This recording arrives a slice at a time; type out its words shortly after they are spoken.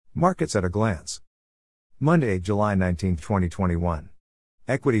Markets at a glance. Monday, July 19, 2021.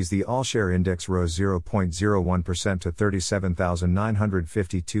 Equities. The all-share index rose 0.01% to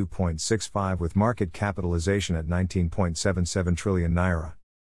 37,952.65 with market capitalization at 19.77 trillion naira.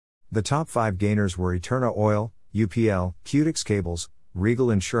 The top 5 gainers were Eterna Oil, UPL, Qtix Cables,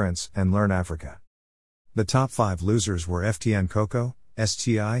 Regal Insurance, and Learn Africa. The top 5 losers were FTN Cocoa,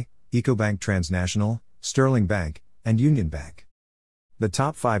 STI, Ecobank Transnational, Sterling Bank, and Union Bank. The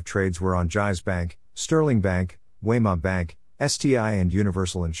top 5 trades were on Jais Bank, Sterling Bank, Wema Bank, STI and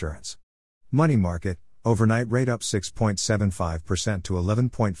Universal Insurance. Money market, overnight rate up 6.75% to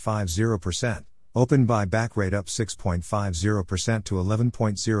 11.50%, open buyback rate up 6.50% to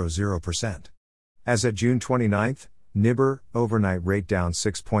 11.00%. As at June 29, NIBOR, overnight rate down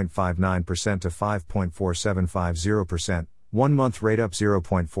 6.59% to 5.4750%, 1 month rate up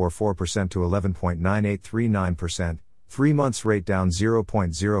 0.44% to 11.9839%, 3 months rate down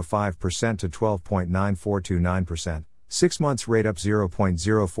 0.05% to 12.9429%, 6 months rate up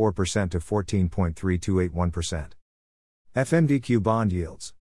 0.04% to 14.3281%. FMDQ bond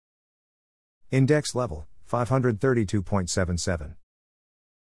yields. Index level, 532.77.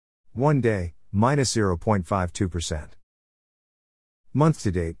 1 day, minus 0.52%. Month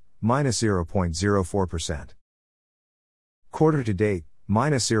to date, minus 0.04%. Quarter to date,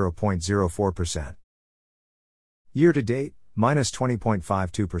 minus 0.04%. Year to date, minus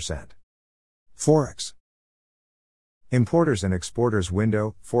 20.52%. Forex. Importers and exporters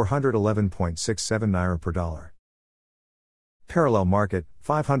window, 411.67 naira per dollar. Parallel market,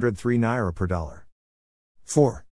 503 naira per dollar. 4.